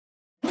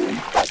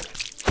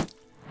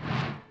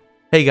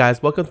Hey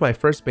guys, welcome to my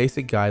first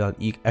basic guide on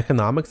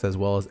economics as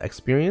well as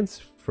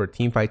experience for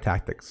Teamfight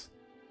Tactics.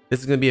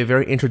 This is going to be a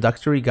very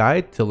introductory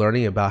guide to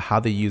learning about how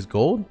to use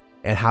gold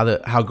and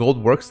how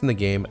gold works in the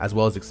game as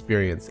well as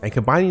experience, and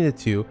combining the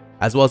two,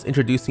 as well as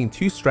introducing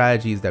two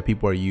strategies that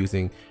people are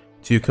using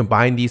to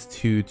combine these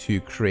two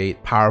to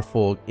create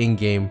powerful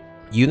in-game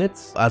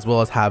units as well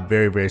as have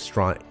very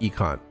strong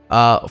econ.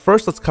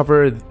 First, let's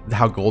cover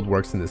how gold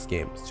works in this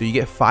game. So you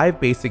get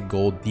 5 basic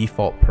gold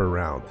default per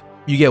round.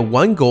 You get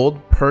 1 gold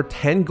per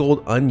 10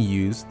 gold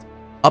unused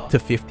up to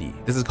 50.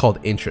 This is called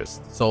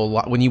interest.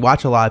 So when you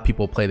watch a lot of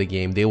people play the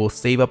game, they will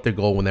save up their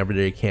gold whenever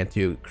they can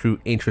to accrue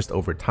interest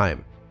over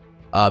time.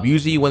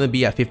 Usually you want to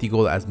be at 50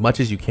 gold as much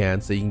as you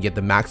can so you can get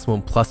the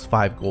maximum plus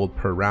 5 gold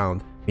per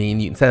round.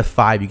 Meaning instead of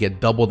 5, you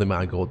get double the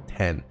amount of gold,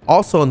 10.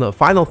 Also, the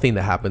final thing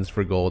that happens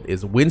for gold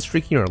is win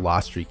streaking or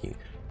loss streaking.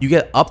 You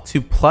get up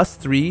to plus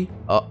 3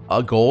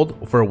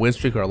 gold for a win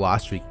streak or a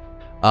loss streak.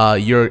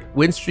 Your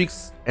win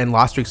streaks and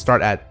loss streaks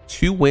start at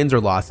 2 wins or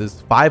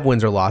losses, 5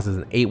 wins or losses,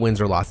 and 8 wins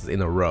or losses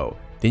in a row.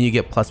 Then you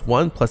get plus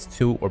 1, plus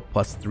 2, or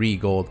plus 3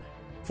 gold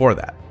for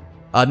that.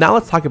 Now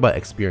let's talk about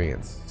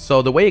experience.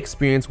 So the way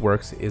experience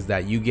works is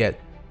that you get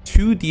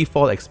 2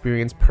 default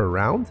experience per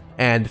round,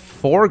 and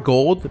 4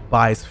 gold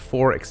buys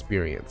 4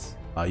 experience.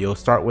 You'll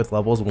start with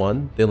levels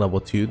 1, then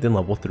level 2, then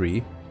level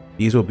 3.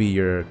 These will be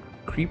your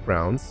creep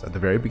rounds at the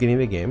very beginning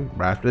of the game,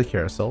 right after the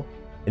carousel.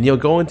 And you'll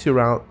go into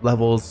round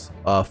levels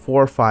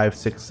 4, 5,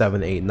 6,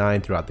 7, 8,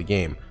 9 throughout the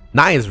game.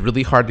 9 is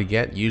really hard to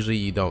get. Usually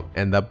you don't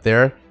end up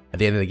there at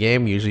the end of the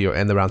game. Usually you'll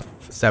end around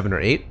 7 or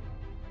 8.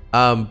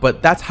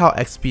 But that's how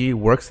XP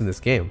works in this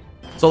game.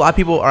 So a lot of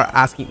people are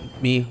asking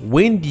me,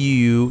 when do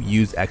you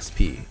use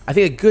XP? I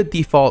think a good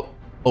default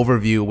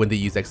overview when to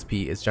use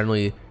XP is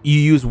generally you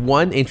use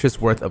 1 interest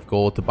worth of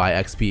gold to buy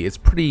XP. It's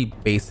pretty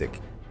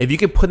basic. If you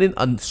can put in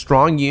a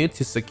strong unit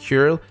to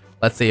secure,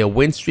 let's say, a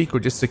win streak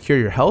or just secure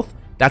your health,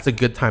 that's a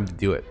good time to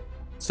do it.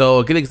 So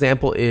a good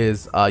example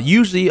is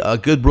usually a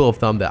good rule of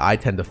thumb that I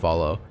tend to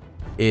follow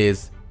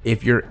is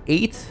if you're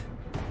 8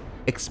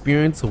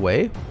 experience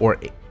away, or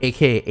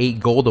aka 8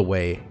 gold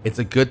away, it's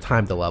a good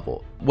time to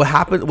level. What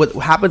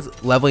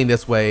happens leveling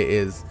this way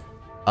is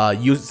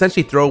you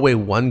essentially throw away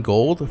 1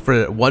 gold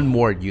for 1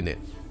 more unit,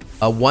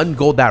 1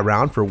 gold that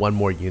round for 1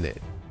 more unit.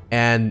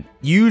 And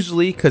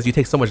usually, because you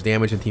take so much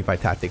damage in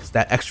Teamfight Tactics,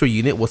 that extra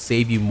unit will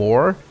save you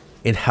more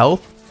in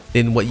health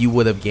than what you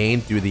would have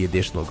gained through the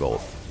additional gold.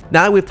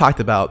 Now that we've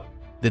talked about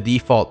the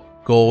default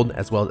gold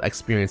as well as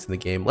experience in the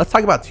game, let's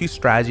talk about 2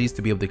 strategies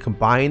to be able to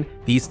combine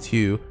these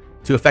two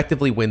to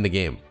effectively win the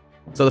game.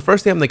 So the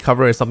first thing I'm going to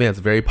cover is something that's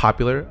very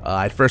popular.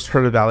 I first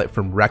heard about it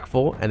from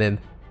Wreckful, and then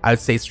I would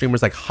say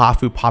streamers like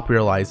Hafu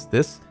popularized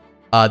this.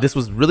 This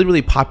was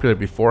really popular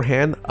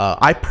beforehand.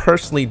 I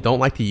personally don't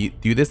like to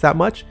do this that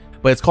much,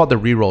 but it's called the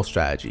reroll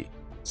strategy.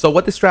 So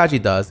what this strategy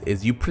does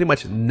is you pretty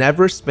much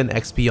never spend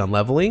XP on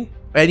leveling,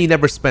 and you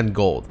never spend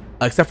gold,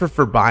 except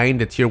for buying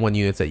the tier 1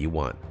 units that you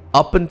want,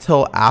 up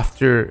until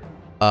after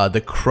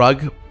the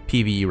Krug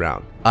PvE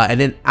round. And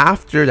then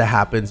after that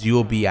happens, you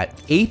will be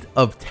at 8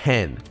 of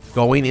 10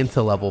 going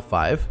into level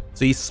 5.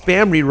 So you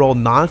spam reroll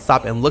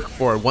non-stop and look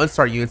for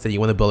 1-star units that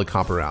you want to build a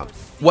comp around.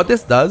 What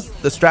this does,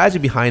 the strategy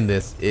behind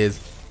this is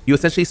you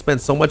essentially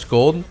spend so much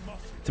gold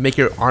to make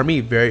your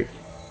army very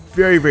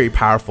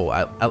powerful.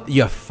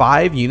 You have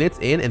 5 units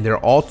in, and they're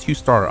all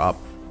 2-star up.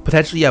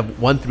 Potentially you have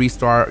 1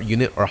 3-star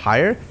unit or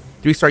higher.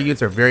 3-star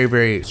units are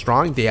very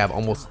strong. They have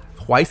almost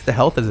twice the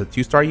health as a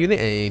 2-star unit,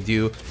 and they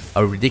do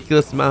a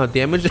ridiculous amount of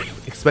damage,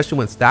 especially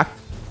when stacked.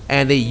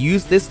 And they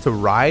use this to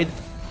ride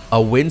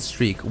a win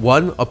streak,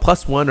 a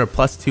plus 1 or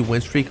plus 2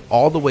 win streak,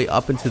 all the way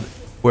up into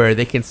where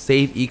they can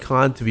save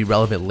econ to be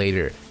relevant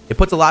later. It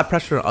puts a lot of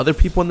pressure on other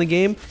people in the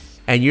game,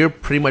 and you're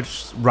pretty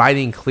much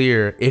riding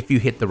clear if you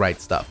hit the right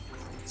stuff.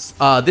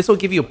 This will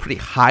give you a pretty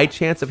high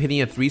chance of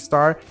hitting a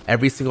 3-star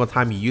every single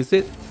time you use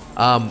it.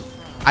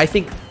 I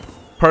think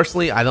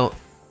personally I don't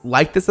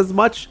like this as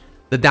much.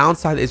 The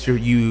downside is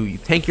you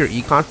tank your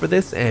econ for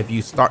this, and if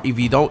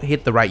you don't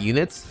hit the right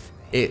units,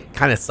 it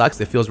kind of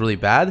sucks. It feels really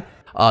bad.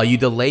 You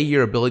delay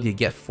your ability to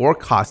get 4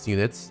 cost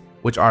units,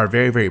 which are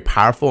very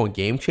powerful and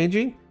game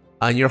changing,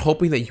 and you're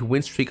hoping that you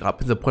win streak up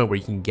to the point where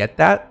you can get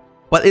that.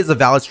 But it's a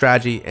valid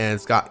strategy, and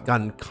it's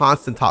gotten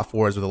constant top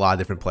 4s with a lot of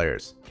different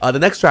players. The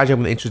next strategy I'm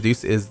going to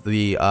introduce is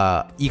the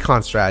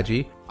econ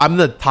strategy. I'm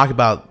going to talk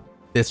about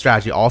this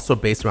strategy also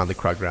based around the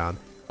Krug round.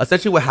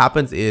 Essentially what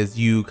happens is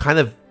you kind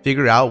of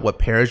figure out what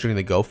pairs you're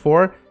going to go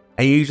for,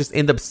 and you just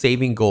end up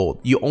saving gold.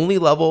 You only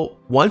level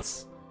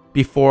once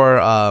before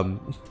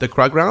the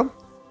Krug round,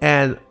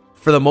 and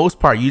for the most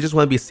part you just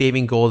want to be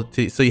saving gold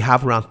so you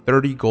have around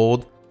 30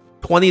 gold,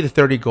 20 to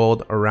 30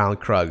 gold around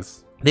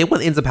Krugs. Then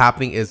what ends up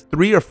happening is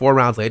 3 or 4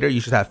 rounds later,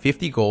 you should have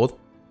 50 gold.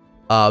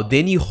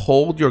 Then you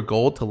hold your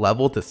gold to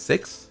level to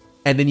 6,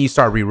 and then you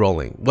start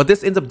re-rolling. What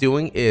this ends up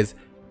doing is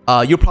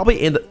you'll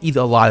probably end up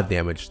eating a lot of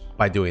damage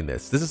by doing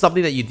this. This is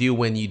something that you do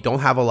when you don't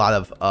have a lot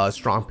of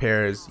strong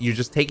pairs. You're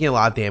just taking a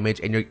lot of damage,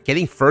 and you're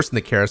getting first in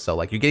the carousel.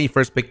 Like, you're getting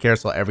first pick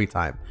carousel every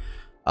time.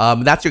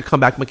 That's your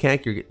comeback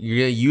mechanic. You're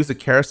gonna use the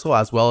carousel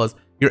as well as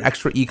your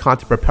extra econ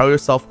to propel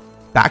yourself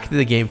back into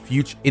the game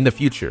in the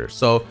future.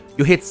 So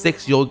you hit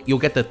 6, you'll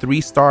get the 3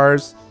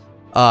 stars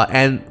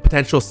and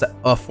potential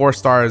 4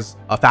 stars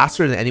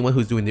faster than anyone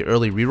who's doing the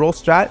early reroll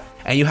strat,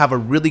 and you have a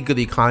really good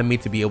economy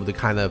to be able to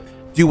kind of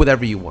do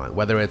whatever you want,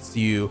 whether it's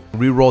you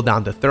reroll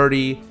down to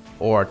 30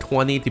 or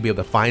 20 to be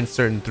able to find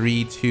certain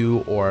 3,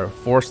 2, or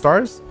 4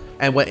 stars.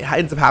 And what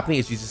ends up happening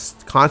is you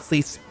just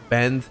constantly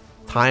spend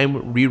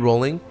time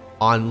re-rolling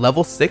on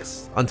level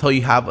 6 until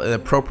you have an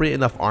appropriate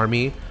enough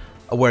army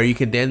where you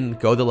can then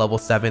go to level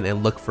 7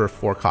 and look for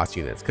 4 cost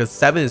units, because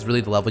 7 is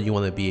really the level you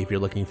want to be if you're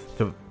looking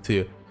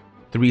to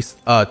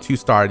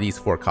 2-star these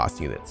 4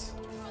 cost units.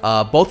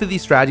 Both of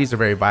these strategies are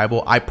very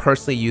viable. I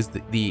personally use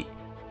the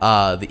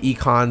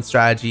econ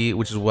strategy,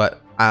 which is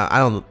what I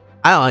don't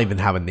even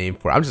have a name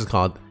for it. I'm just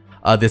calling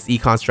this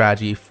econ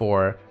strategy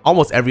for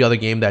almost every other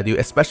game that I do,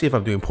 especially if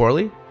I'm doing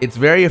poorly. It's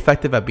very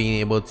effective at being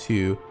able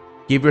to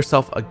give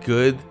yourself a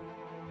good,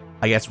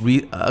 I guess,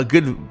 a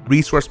good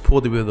resource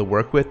pool to be able to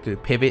work with, to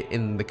pivot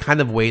in the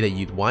kind of way that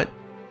you'd want.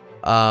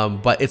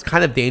 But it's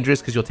kind of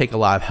dangerous because you'll take a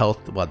lot of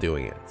health while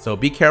doing it. So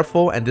be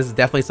careful, and this is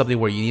definitely something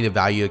where you need to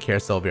value a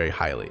carousel very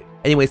highly.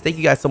 Anyways, thank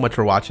you guys so much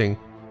for watching,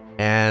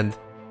 and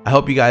I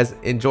hope you guys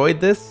enjoyed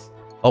this.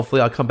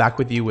 Hopefully I'll come back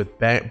with you with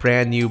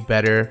brand new,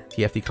 better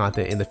TFT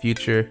content in the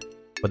future,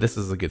 but this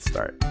is a good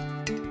start.